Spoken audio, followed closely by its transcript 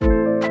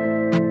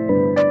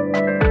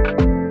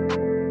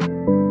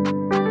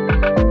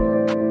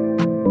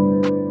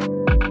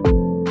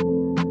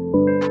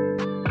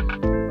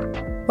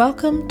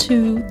Welcome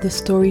to the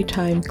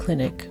Storytime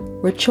Clinic,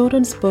 where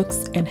children's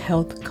books and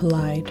health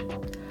collide.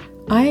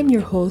 I am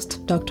your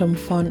host, Dr.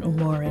 Mfon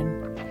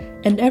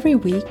Umorin, and every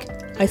week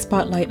I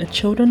spotlight a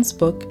children's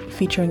book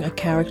featuring a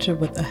character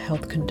with a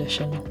health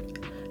condition.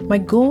 My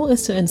goal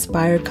is to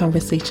inspire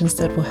conversations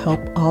that will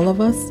help all of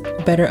us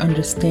better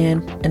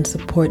understand and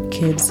support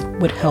kids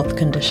with health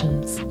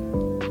conditions.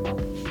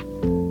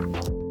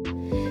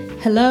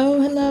 Hello,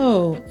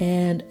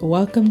 and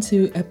welcome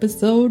to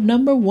episode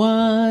number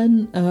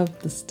 1 of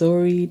the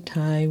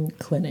Storytime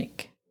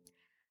Clinic.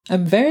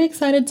 I'm very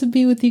excited to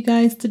be with you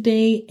guys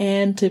today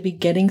and to be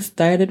getting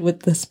started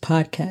with this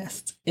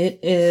podcast. It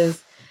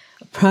is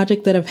a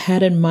project that I've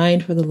had in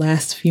mind for the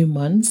last few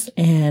months,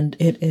 and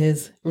it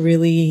is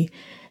really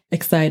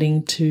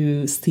exciting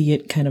to see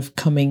it kind of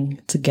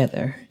coming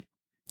together.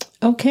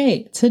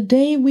 Okay,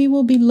 today we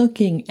will be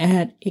looking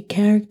at a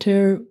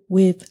character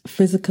with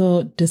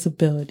physical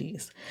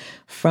disabilities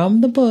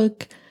from the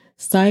book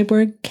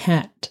Cyborg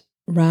Cat,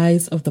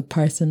 Rise of the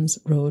Parsons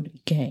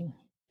Road Gang.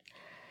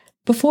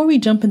 Before we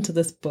jump into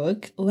this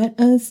book, let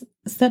us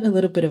set a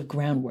little bit of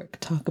groundwork,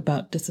 talk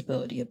about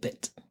disability a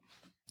bit.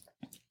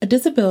 A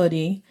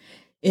disability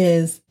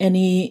is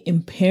any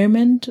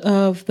impairment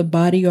of the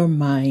body or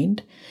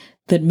mind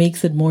that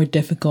makes it more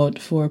difficult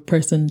for a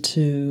person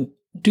to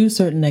do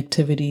certain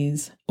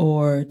activities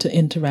or to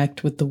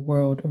interact with the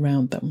world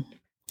around them.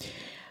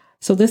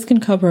 So this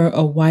can cover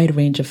a wide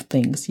range of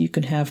things. You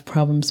can have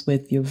problems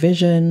with your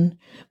vision,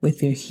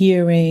 with your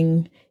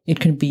hearing.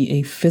 It can be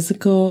a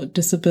physical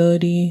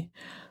disability.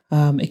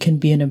 It can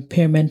be an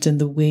impairment in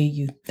the way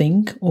you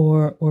think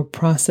or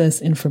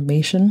process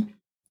information.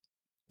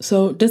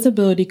 So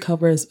disability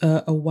covers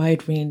a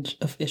wide range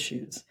of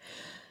issues.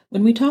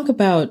 When we talk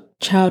about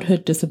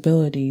childhood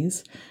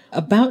disabilities,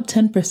 about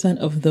 10%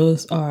 of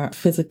those are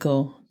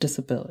physical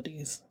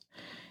disabilities.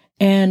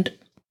 And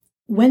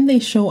when they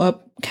show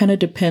up kind of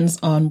depends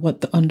on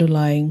what the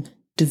underlying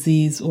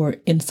disease or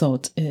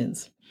insult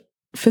is.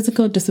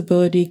 Physical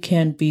disability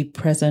can be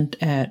present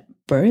at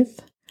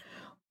birth,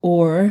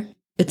 or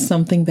it's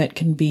something that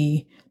can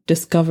be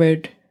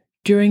discovered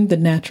during the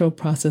natural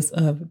process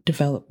of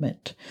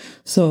development.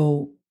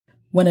 So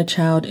when a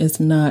child is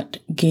not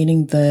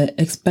gaining the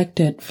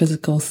expected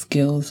physical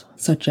skills,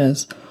 such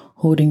as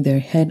holding their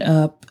head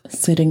up,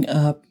 sitting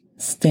up,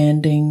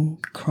 standing,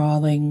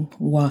 crawling,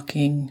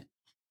 walking,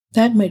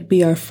 that might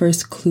be our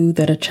first clue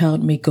that a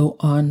child may go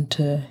on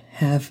to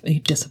have a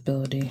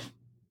disability.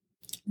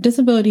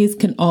 Disabilities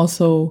can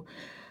also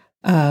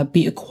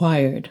be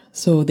acquired,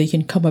 so they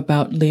can come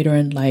about later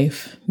in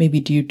life, maybe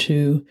due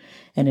to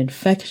an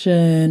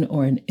infection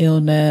or an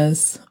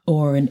illness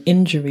or an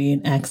injury,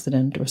 an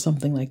accident or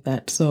something like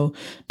that. So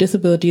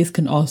disabilities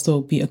can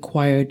also be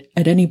acquired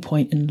at any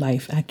point in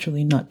life,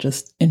 actually, not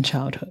just in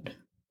childhood.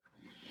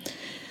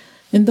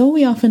 And though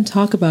we often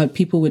talk about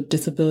people with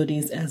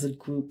disabilities as a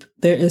group,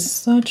 there is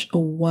such a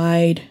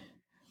wide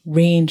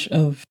range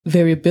of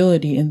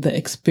variability in the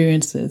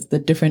experiences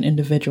that different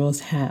individuals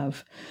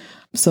have.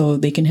 So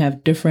they can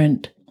have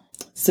different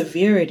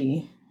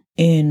severity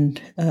in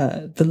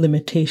the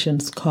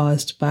limitations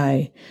caused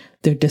by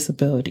their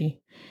disability.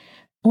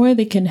 Or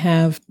they can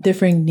have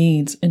differing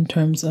needs in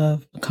terms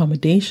of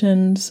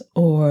accommodations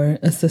or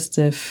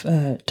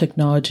assistive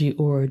technology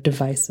or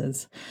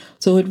devices.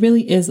 So it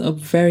really is a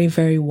very,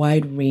 very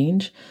wide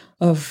range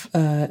of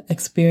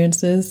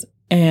experiences.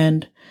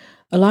 And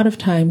a lot of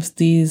times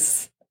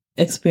these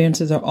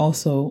experiences are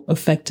also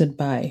affected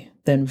by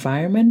the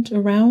environment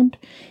around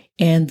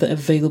and the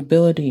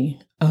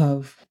availability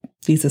of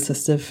these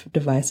assistive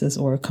devices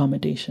or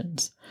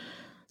accommodations.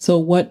 So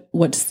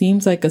what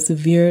seems like a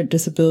severe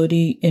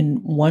disability in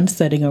one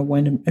setting or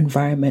one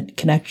environment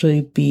can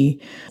actually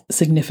be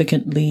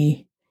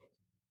significantly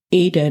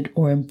aided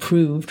or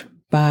improved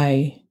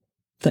by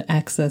the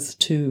access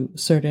to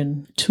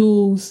certain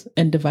tools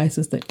and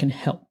devices that can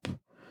help.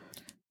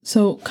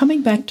 So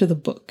coming back to the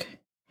book,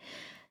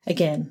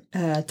 again,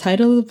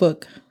 title of the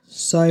book,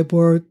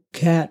 Cyborg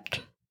Cat,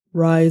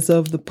 Rise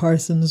of the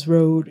Parsons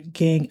Road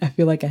Gang. I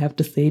feel like I have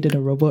to say it in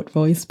a robot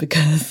voice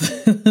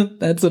because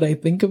that's what I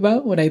think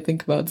about when I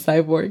think about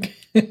Cyborg.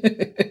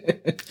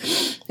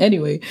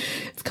 Anyway,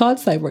 it's called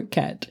Cyborg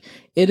Cat.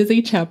 It is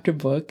a chapter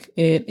book.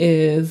 It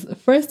is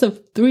first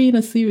of 3 in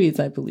a series,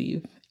 I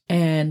believe.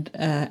 And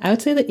I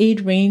would say the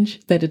age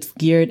range that it's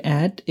geared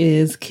at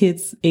is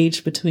kids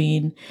aged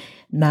between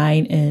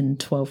 9 and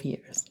 12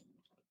 years.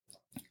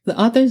 The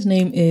author's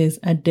name is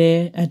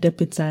Ade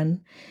Adepitan.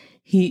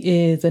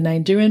 He is a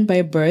Nigerian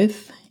by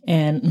birth,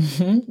 and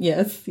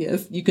yes,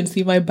 you can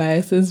see my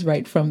biases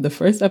right from the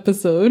first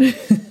episode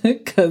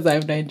because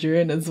I'm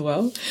Nigerian as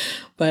well.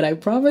 But I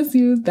promise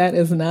you that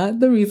is not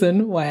the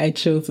reason why I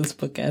chose this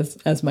book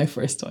as my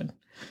first one.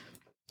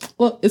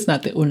 Well, it's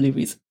not the only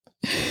reason.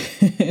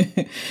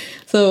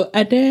 So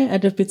Ade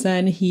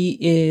Adepitan, he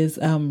is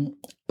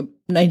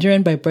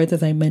Nigerian by birth,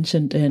 as I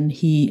mentioned, and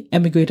he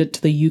emigrated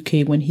to the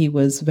UK when he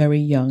was very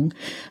young.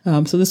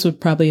 So this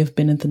would probably have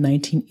been in the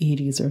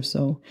 1980s or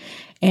so.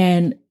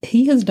 And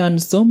he has done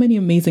so many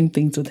amazing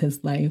things with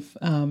his life.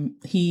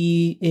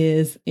 He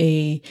is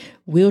a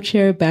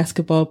wheelchair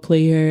basketball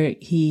player.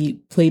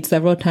 He played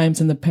several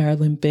times in the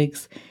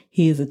Paralympics.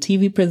 He is a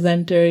TV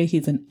presenter.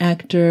 He's an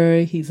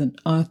actor. He's an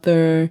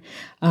author,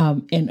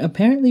 and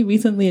apparently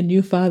recently a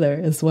new father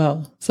as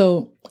well.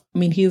 So, I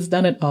mean, he's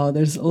done it all.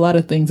 There's a lot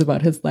of things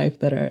about his life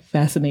that are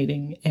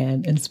fascinating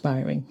and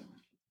inspiring.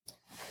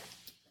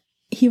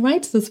 He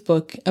writes this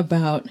book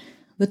about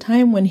the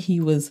time when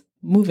he was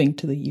moving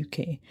to the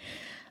UK.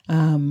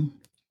 And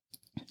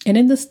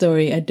in the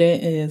story, Ade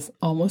is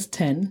almost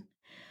 10.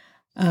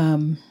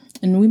 And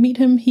we meet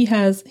him. He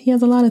has a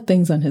lot of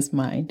things on his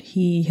mind.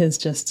 He has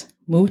just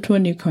moved to a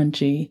new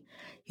country.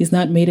 He's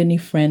not made any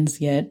friends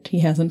yet.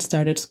 He hasn't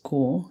started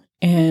school.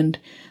 And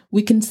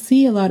we can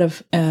see a lot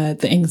of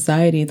the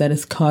anxiety that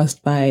is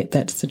caused by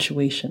that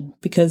situation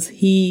because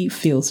he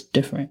feels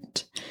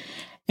different.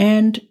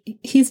 And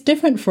he's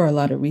different for a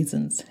lot of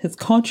reasons. His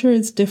culture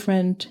is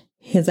different.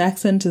 His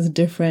accent is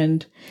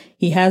different.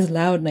 He has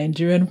loud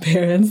Nigerian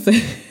parents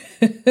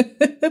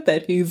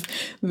that he's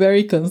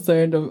very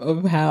concerned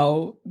of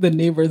how the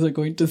neighbors are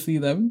going to see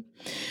them.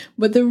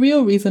 But the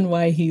real reason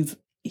why he's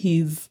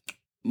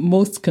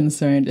most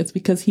concerned is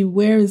because he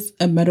wears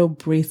a metal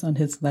brace on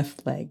his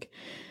left leg.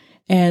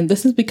 And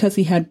this is because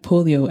he had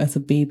polio as a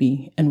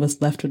baby and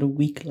was left with a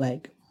weak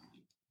leg.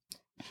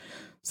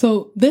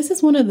 So this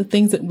is one of the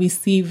things that we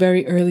see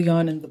very early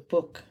on in the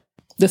book,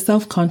 the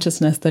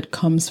self-consciousness that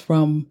comes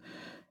from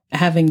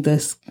having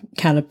this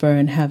caliper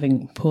and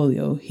having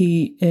polio.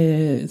 He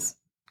is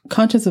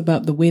conscious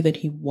about the way that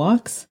he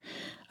walks.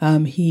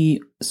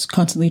 He is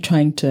constantly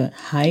trying to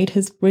hide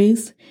his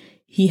brace.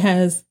 He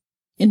has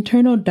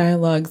internal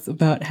dialogues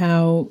about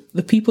how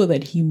the people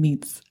that he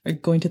meets are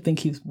going to think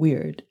he's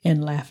weird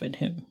and laugh at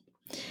him.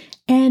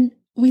 And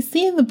we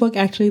see in the book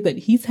actually that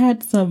he's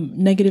had some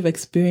negative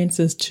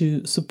experiences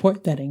to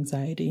support that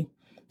anxiety.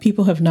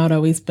 People have not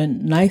always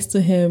been nice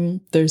to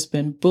him. There's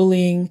been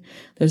bullying.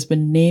 There's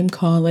been name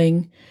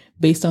calling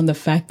based on the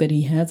fact that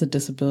he has a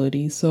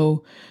disability.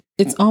 So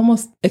it's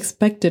almost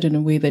expected in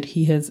a way that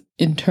he has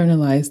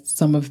internalized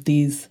some of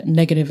these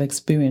negative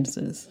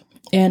experiences.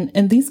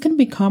 And these can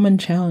be common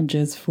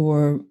challenges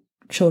for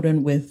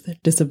children with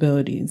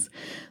disabilities.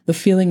 The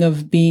feeling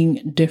of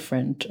being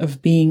different,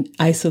 of being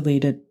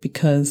isolated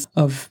because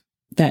of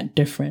that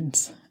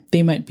difference.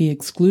 They might be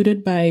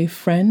excluded by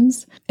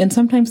friends, and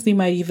sometimes they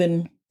might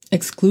even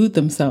exclude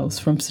themselves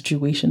from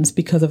situations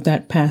because of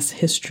that past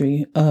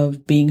history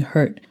of being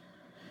hurt.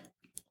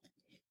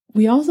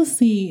 We also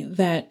see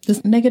that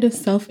this negative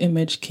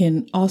self-image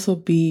can also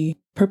be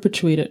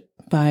perpetuated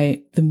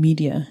by the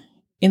media.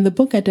 In the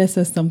book, Ade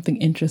says something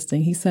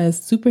interesting. He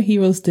says,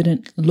 superheroes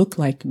didn't look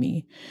like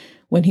me.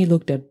 When he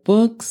looked at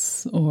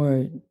books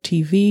or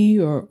TV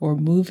or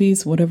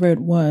movies, whatever it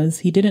was,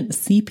 he didn't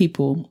see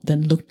people that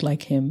looked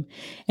like him.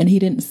 And he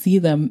didn't see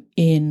them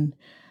in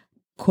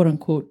quote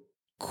unquote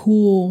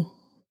cool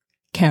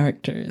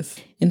characters.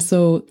 And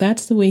so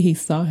that's the way he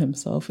saw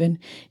himself. And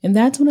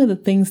that's one of the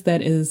things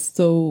that is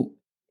so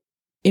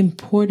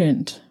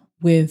important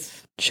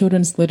with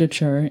children's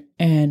literature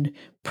and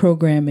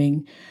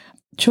programming.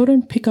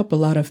 Children pick up a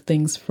lot of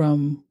things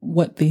from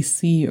what they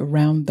see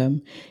around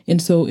them.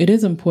 And so it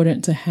is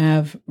important to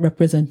have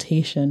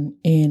representation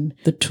in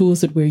the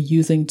tools that we're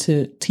using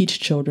to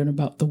teach children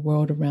about the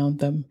world around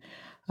them,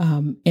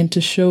 and to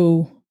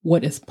show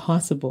what is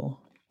possible.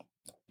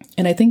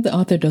 And I think the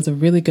author does a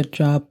really good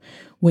job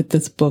with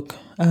this book,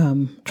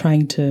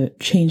 trying to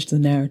change the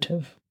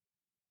narrative.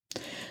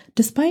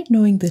 Despite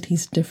knowing that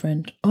he's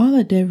different, all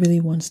Ade really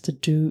wants to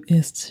do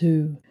is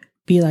to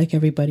be like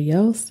everybody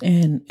else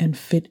and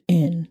fit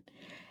in.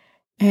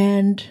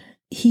 And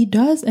he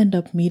does end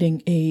up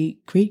meeting a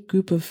great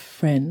group of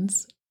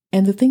friends.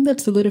 And the thing that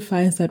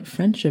solidifies that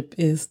friendship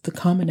is the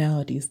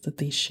commonalities that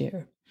they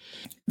share.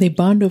 They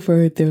bond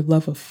over their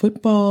love of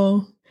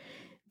football.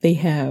 They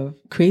have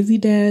crazy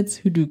dads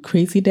who do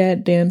crazy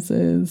dad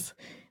dances.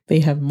 They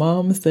have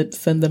moms that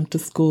send them to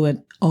school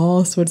in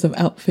all sorts of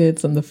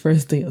outfits on the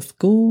first day of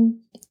school.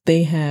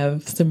 They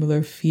have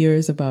similar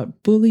fears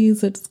about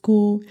bullies at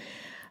school.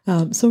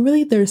 So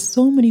really, there's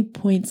so many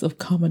points of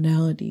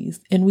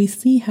commonalities, and we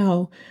see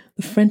how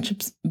the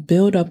friendships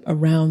build up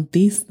around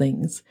these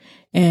things,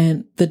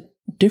 and the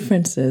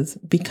differences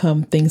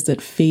become things that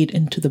fade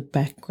into the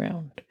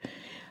background.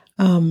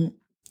 So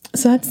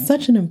that's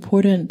such an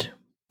important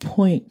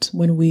point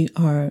when we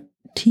are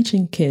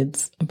teaching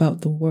kids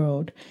about the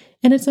world,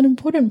 and it's an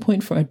important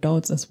point for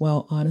adults as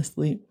well,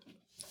 honestly.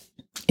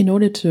 In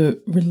order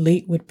to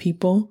relate with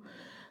people,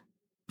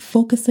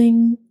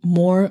 focusing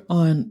more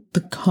on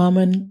the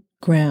common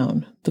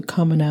ground, the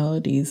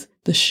commonalities,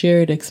 the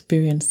shared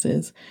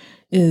experiences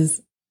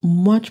is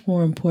much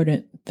more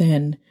important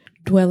than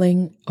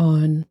dwelling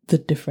on the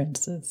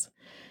differences.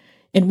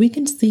 And we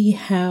can see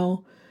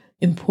how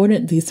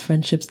important these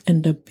friendships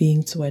end up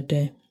being to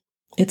Ade.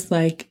 It's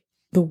like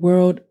the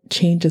world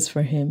changes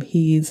for him.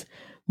 He's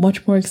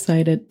much more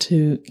excited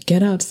to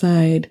get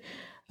outside,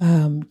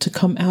 to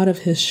come out of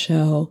his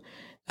shell.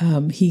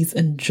 He's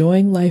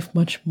enjoying life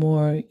much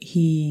more.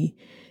 He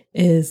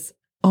is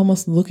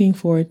almost looking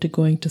forward to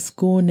going to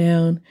school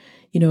now.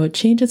 It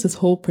changes his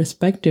whole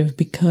perspective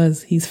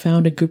because he's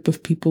found a group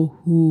of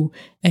people who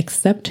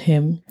accept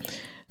him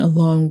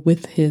along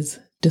with his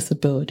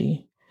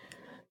disability.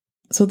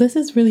 So this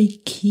is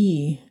really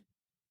key,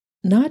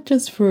 not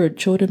just for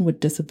children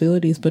with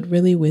disabilities, but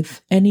really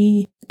with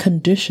any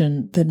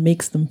condition that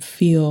makes them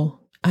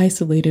feel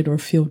isolated or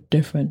feel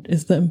different,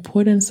 is the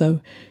importance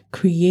of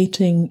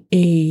creating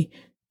a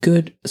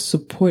good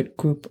support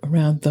group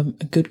around them,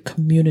 a good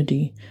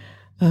community.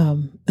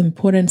 The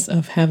importance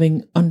of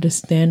having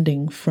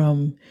understanding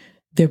from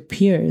their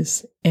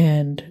peers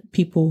and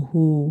people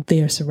who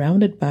they are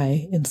surrounded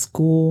by in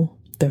school,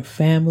 their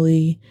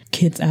family,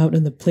 kids out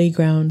in the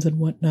playgrounds and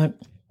whatnot.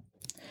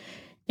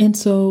 And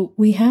so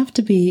we have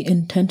to be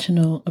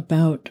intentional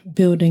about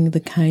building the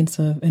kinds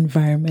of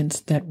environments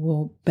that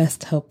will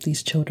best help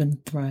these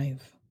children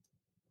thrive.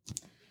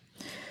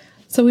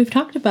 So we've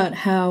talked about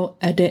how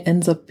Ade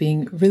ends up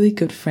being really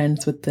good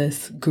friends with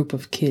this group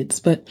of kids,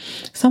 but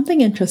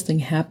something interesting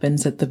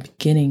happens at the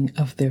beginning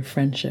of their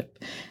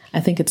friendship.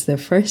 I think it's their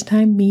first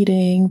time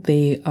meeting.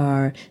 They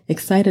are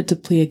excited to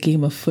play a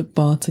game of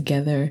football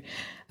together.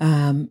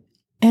 And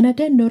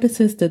Ade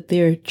notices that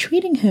they're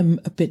treating him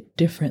a bit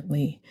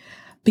differently.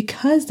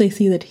 Because they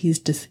see that he's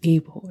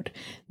disabled,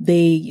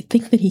 they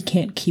think that he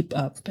can't keep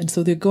up. And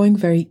so they're going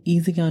very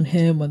easy on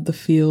him on the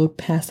field,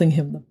 passing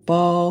him the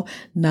ball,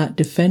 not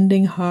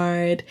defending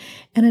hard.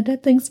 And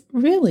Ade thinks,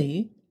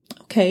 really?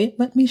 Okay,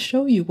 let me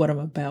show you what I'm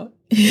about.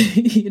 And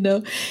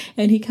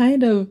he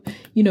kind of,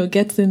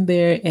 gets in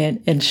there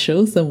and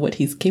shows them what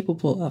he's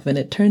capable of. And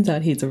it turns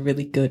out he's a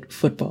really good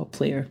football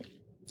player.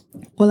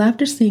 Well,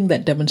 after seeing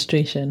that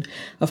demonstration,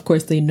 of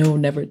course, they know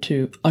never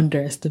to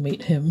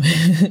underestimate him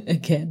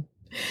again.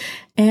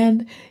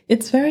 And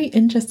it's very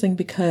interesting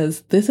because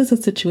this is a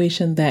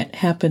situation that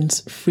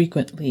happens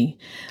frequently.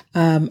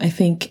 I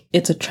think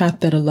it's a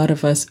trap that a lot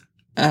of us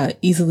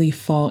easily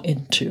fall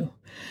into.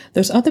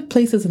 There's other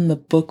places in the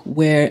book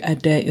where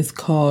Ade is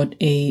called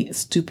a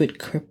stupid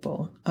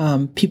cripple.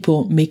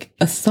 People make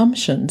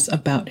assumptions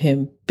about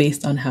him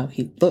based on how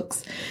he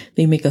looks.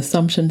 They make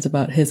assumptions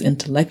about his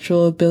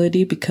intellectual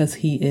ability because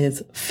he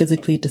is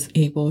physically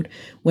disabled,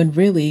 when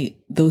really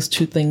those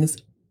two things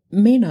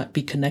may not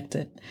be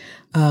connected.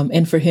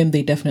 And for him,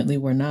 they definitely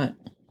were not.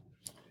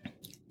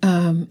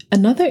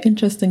 Another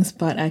interesting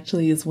spot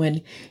actually is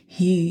when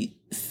he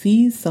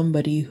sees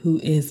somebody who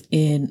is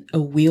in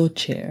a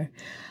wheelchair,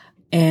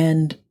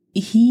 and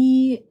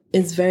he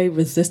is very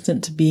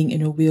resistant to being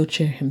in a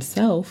wheelchair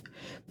himself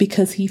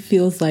because he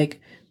feels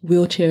like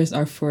wheelchairs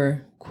are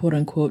for quote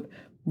unquote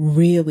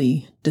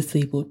really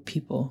disabled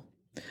people.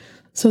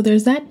 So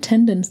there's that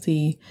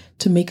tendency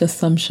to make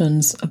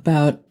assumptions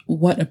about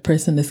what a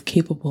person is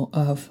capable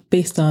of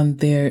based on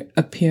their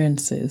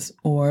appearances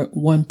or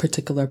one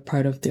particular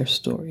part of their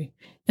story.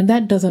 And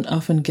that doesn't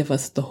often give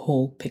us the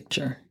whole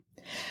picture.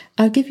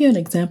 I'll give you an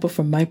example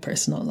from my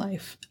personal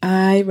life.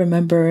 I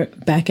remember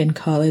back in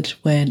college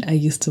when I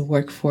used to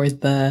work for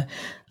the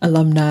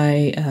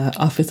alumni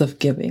office of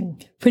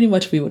giving. Pretty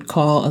much we would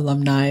call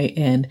alumni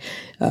and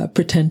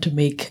pretend to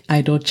make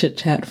idle chit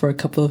chat for a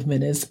couple of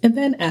minutes and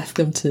then ask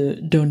them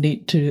to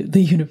donate to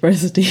the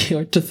university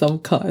or to some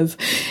cause.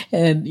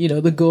 And,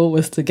 the goal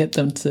was to get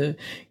them to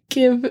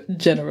give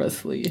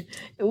generously.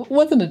 It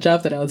wasn't a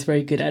job that I was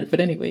very good at,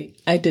 but anyway,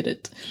 I did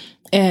it.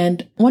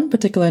 And one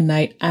particular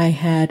night, I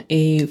had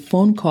a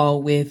phone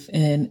call with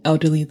an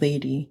elderly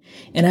lady.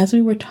 And as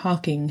we were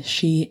talking,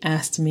 she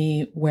asked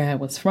me where I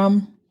was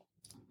from.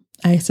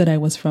 I said I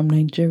was from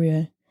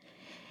Nigeria.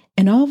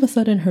 And all of a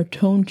sudden, her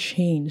tone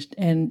changed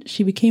and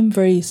she became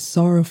very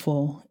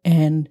sorrowful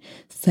and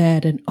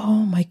sad. And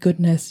oh my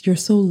goodness, you're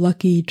so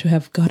lucky to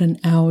have gotten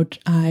out.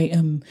 I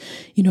am,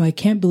 I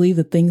can't believe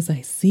the things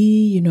I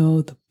see,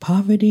 the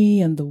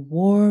poverty and the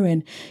war,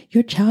 and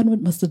your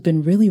childhood must have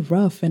been really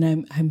rough.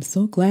 And I'm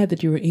so glad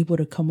that you were able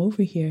to come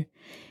over here.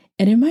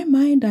 And in my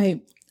mind,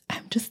 I'm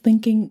just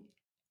thinking,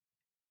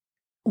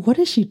 what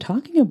is she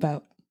talking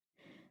about?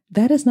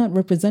 That is not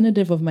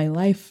representative of my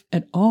life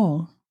at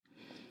all.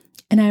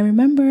 And I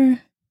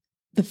remember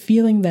the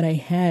feeling that I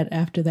had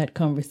after that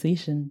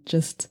conversation,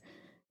 just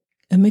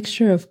a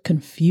mixture of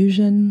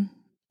confusion,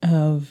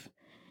 of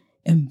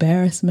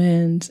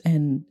embarrassment,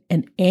 and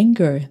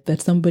anger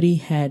that somebody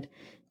had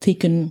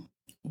taken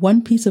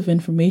one piece of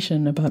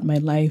information about my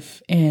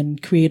life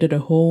and created a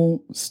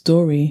whole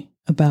story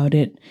about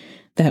it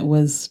that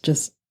was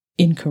just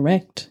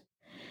incorrect.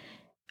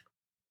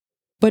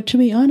 But to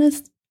be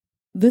honest,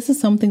 this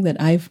is something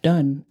that I've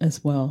done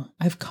as well.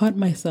 I've caught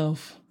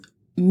myself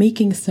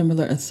making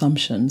similar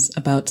assumptions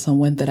about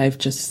someone that I've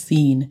just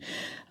seen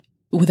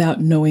without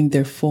knowing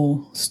their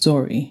full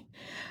story.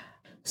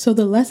 So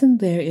the lesson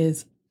there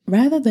is,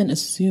 rather than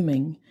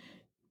assuming,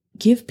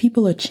 give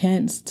people a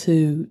chance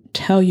to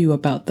tell you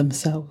about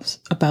themselves,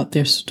 about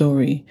their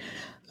story,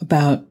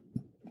 about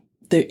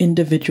their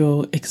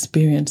individual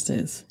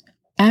experiences.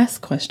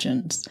 Ask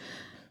questions.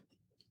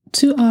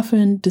 Too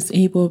often,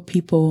 disabled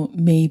people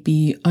may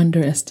be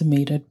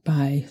underestimated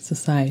by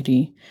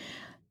society,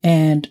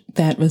 and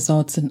that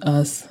results in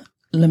us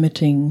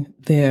limiting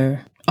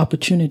their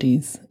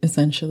opportunities,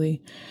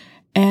 essentially.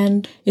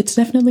 And it's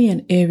definitely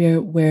an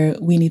area where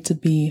we need to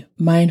be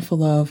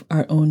mindful of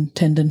our own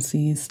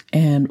tendencies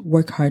and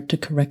work hard to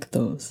correct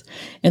those.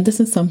 And this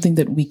is something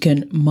that we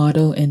can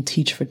model and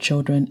teach for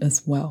children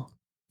as well.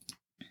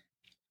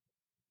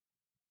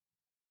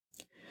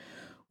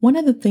 One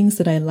of the things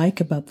that I like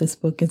about this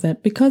book is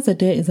that because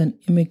Ade is an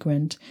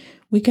immigrant,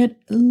 we get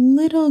a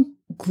little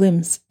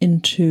glimpse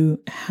into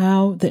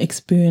how the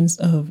experience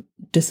of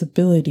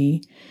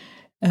disability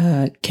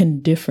can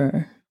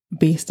differ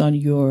based on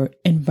your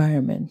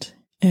environment.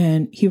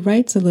 And he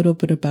writes a little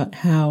bit about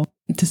how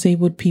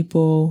disabled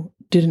people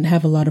didn't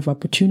have a lot of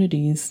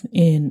opportunities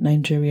in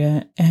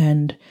Nigeria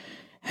and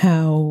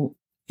how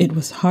it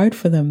was hard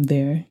for them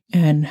there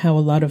and how a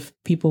lot of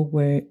people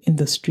were in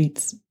the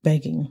streets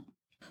begging.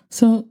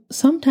 So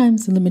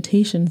sometimes the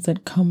limitations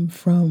that come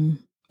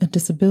from a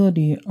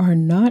disability are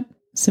not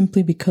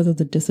simply because of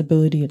the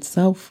disability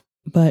itself,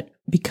 but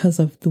because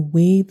of the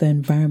way the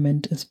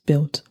environment is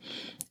built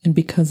and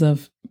because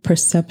of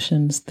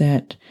perceptions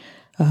that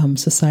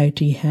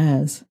society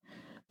has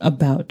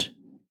about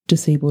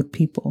disabled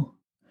people.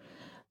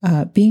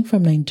 Being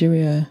from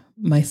Nigeria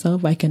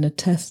myself, I can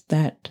attest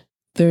that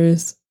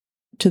there's,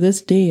 to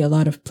this day, a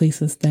lot of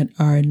places that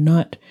are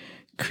not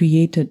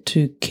created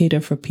to cater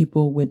for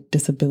people with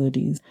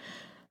disabilities.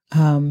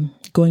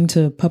 Going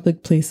to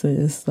public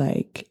places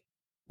like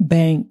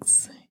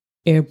banks,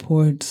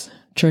 airports,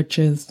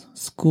 churches,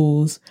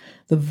 schools,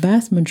 the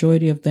vast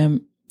majority of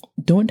them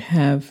don't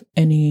have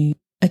any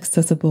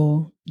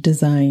accessible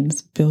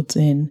designs built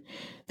in.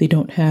 They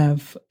don't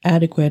have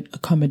adequate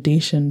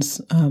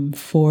accommodations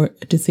for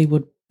a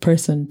disabled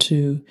person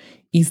to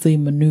easily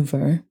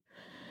maneuver.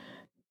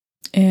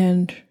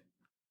 And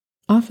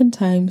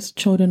oftentimes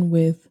children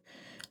with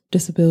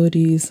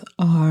disabilities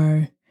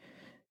are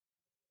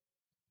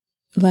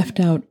left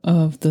out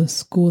of the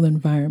school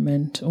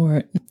environment,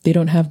 or they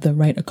don't have the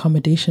right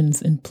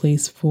accommodations in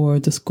place for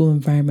the school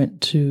environment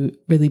to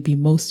really be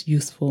most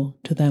useful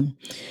to them.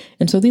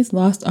 And so these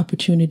lost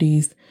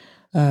opportunities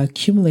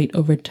accumulate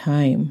over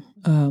time,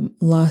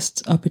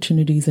 lost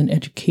opportunities in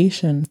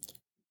education,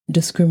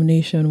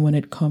 discrimination when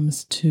it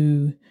comes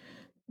to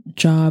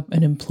job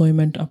and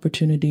employment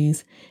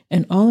opportunities,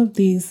 and all of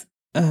these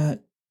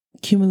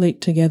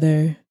accumulate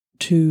together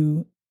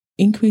to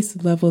increase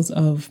the levels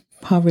of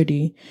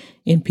poverty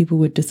in people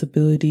with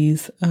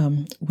disabilities,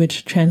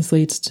 which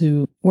translates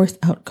to worse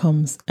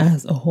outcomes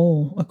as a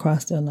whole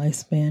across their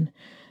lifespan,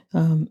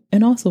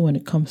 and also when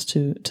it comes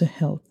to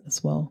health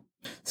as well.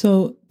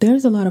 So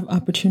there's a lot of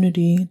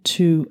opportunity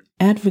to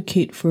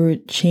advocate for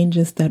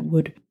changes that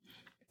would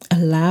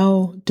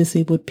allow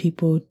disabled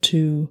people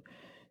to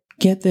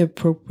get the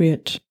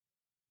appropriate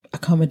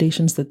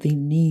accommodations that they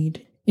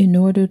need in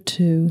order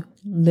to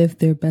live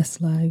their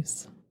best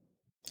lives.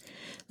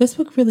 This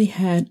book really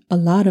had a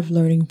lot of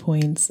learning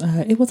points.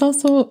 It was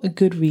also a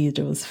good read.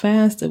 It was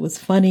fast. It was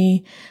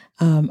funny.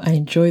 I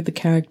enjoyed the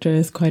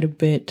characters quite a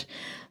bit.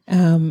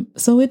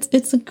 So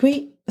it's a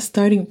great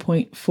starting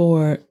point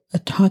for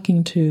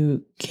talking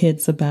to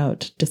kids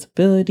about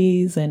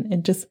disabilities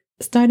and just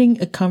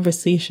starting a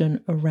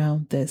conversation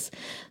around this.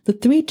 The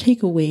 3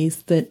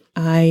 takeaways that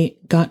I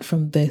got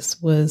from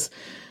this was,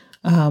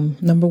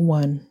 number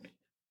 1,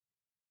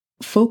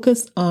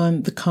 focus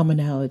on the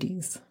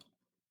commonalities.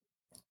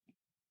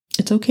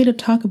 It's okay to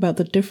talk about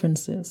the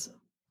differences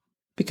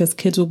because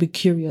kids will be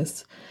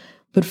curious,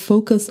 but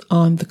focus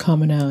on the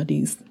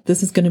commonalities.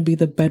 This is going to be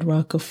the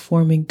bedrock of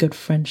forming good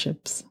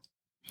friendships.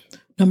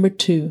 Number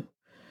 2,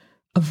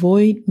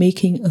 avoid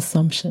making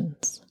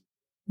assumptions.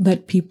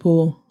 Let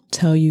people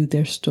tell you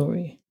their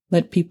story.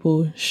 Let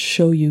people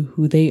show you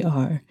who they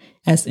are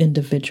as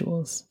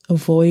individuals.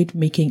 Avoid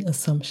making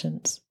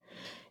assumptions.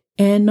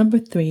 And number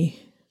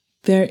 3,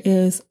 there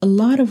is a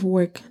lot of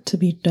work to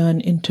be done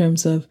in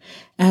terms of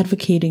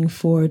advocating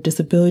for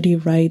disability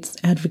rights,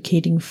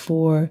 advocating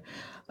for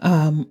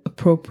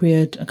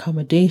appropriate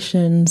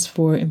accommodations,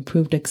 for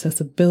improved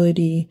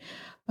accessibility.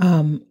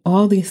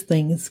 All these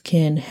things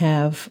can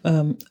have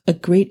a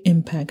great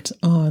impact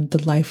on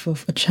the life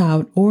of a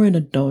child or an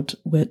adult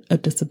with a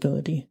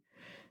disability.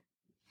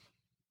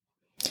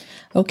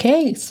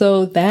 Okay,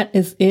 so that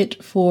is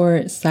it for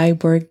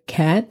Cyborg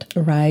Cat,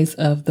 Rise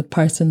of the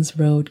Parsons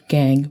Road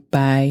Gang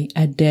by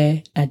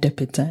Ade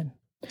Adepitan.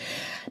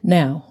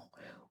 Now,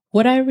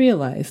 what I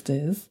realized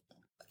is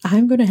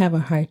I'm going to have a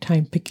hard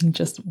time picking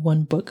just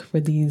one book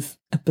for these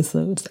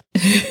episodes.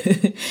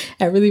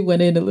 I really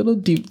went in a little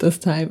deep this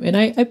time, and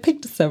I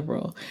picked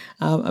several.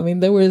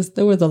 There was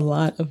a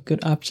lot of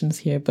good options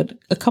here, but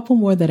a couple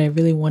more that I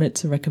really wanted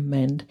to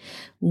recommend.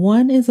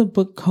 One is a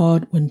book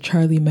called When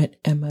Charlie Met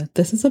Emma.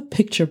 This is a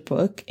picture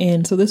book,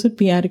 and so this would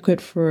be adequate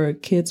for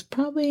kids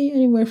probably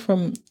anywhere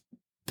from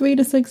 3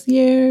 to 6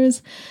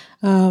 years,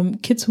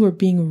 kids who are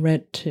being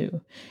read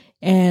to.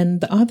 And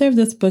the author of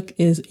this book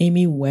is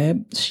Amy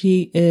Webb.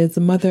 She is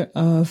the mother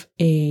of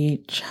a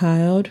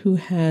child who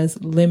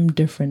has limb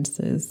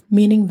differences,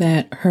 meaning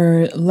that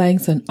her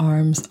legs and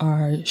arms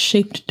are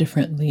shaped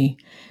differently,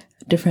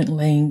 different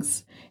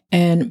lengths.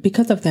 And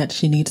because of that,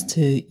 she needs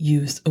to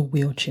use a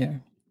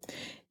wheelchair.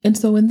 And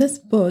so in this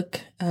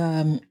book,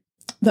 the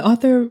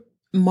author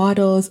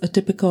models a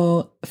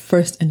typical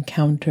first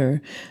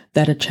encounter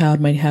that a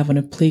child might have on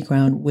a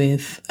playground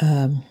with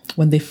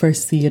when they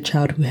first see a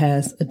child who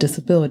has a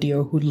disability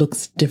or who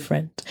looks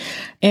different.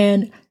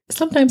 And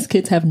sometimes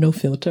kids have no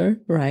filter,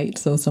 right?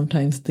 So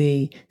sometimes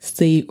they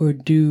say or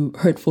do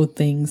hurtful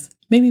things,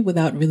 maybe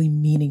without really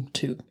meaning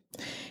to.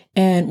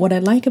 And what I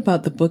like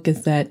about the book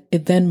is that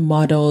it then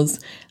models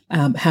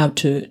how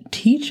to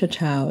teach a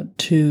child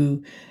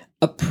to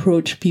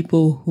approach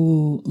people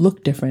who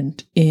look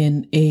different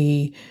in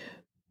a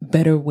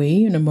better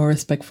way, in a more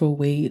respectful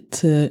way,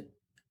 to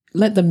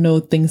let them know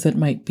things that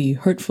might be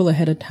hurtful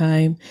ahead of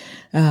time,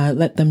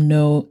 let them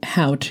know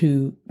how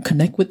to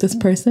connect with this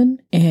person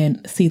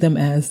and see them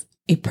as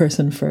a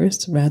person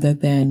first rather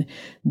than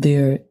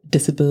their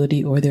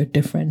disability or their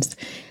difference.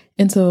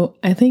 And so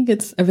I think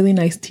it's a really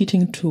nice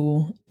teaching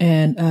tool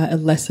and a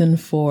lesson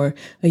for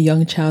a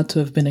young child to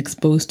have been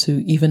exposed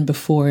to even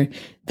before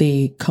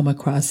they come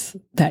across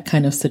that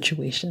kind of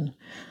situation.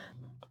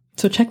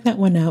 So check that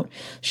one out.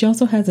 She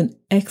also has an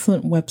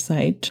excellent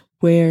website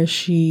where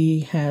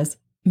she has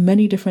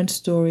many different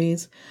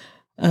stories,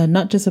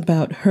 not just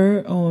about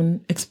her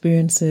own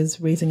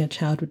experiences raising a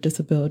child with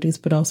disabilities,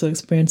 but also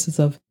experiences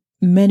of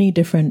many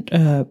different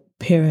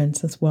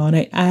parents as well.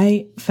 And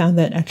I found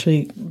that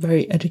actually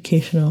very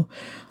educational.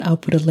 I'll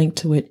put a link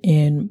to it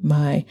on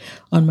my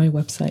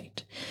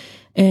website.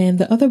 And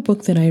the other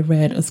book that I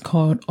read is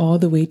called All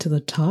the Way to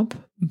the Top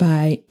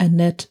by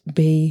Annette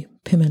Bay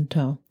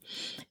Pimentel.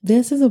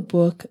 This is a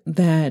book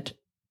that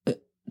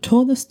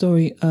told the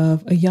story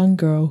of a young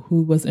girl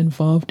who was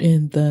involved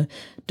in the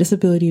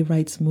disability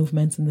rights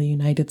movements in the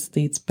United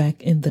States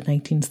back in the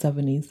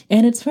 1970s.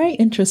 And it's very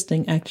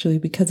interesting, actually,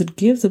 because it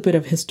gives a bit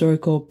of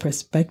historical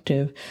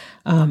perspective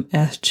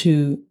as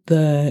to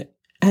the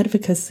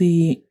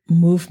advocacy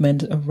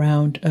movement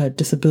around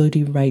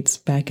disability rights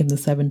back in the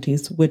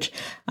 70s, which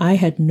I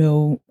had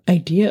no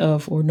idea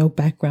of or no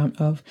background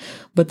of.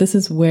 But this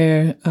is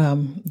where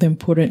the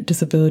important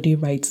Disability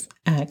Rights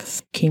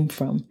Acts came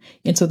from.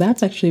 And so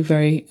that's actually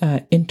very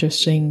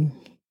interesting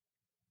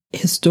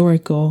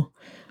historical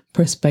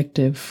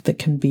perspective that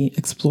can be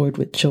explored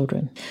with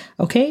children.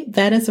 Okay,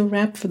 that is a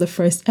wrap for the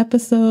first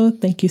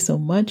episode. Thank you so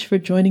much for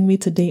joining me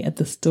today at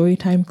the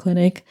Storytime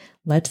Clinic.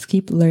 Let's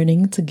keep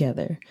learning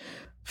together.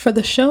 For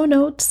the show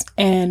notes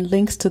and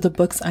links to the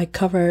books I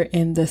cover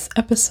in this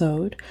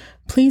episode,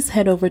 please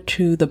head over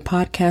to the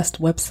podcast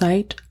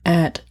website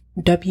at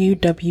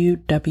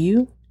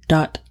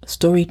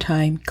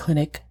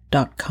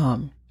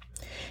www.storytimeclinic.com.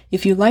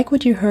 If you like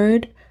what you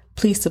heard,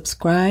 please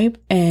subscribe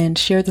and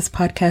share this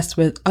podcast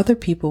with other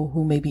people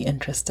who may be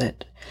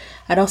interested.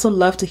 I'd also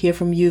love to hear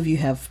from you if you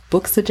have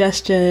book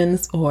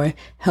suggestions or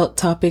health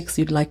topics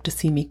you'd like to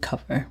see me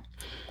cover.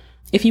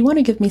 If you want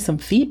to give me some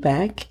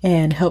feedback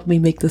and help me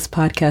make this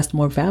podcast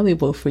more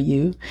valuable for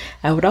you,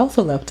 I would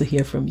also love to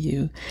hear from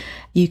you.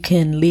 You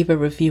can leave a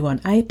review on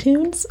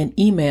iTunes and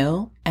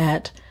email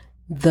at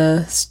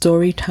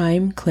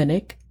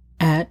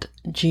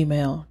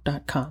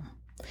thestorytimeclinic@gmail.com.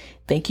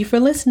 Thank you for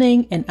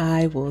listening, and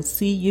I will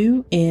see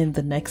you in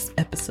the next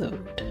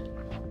episode.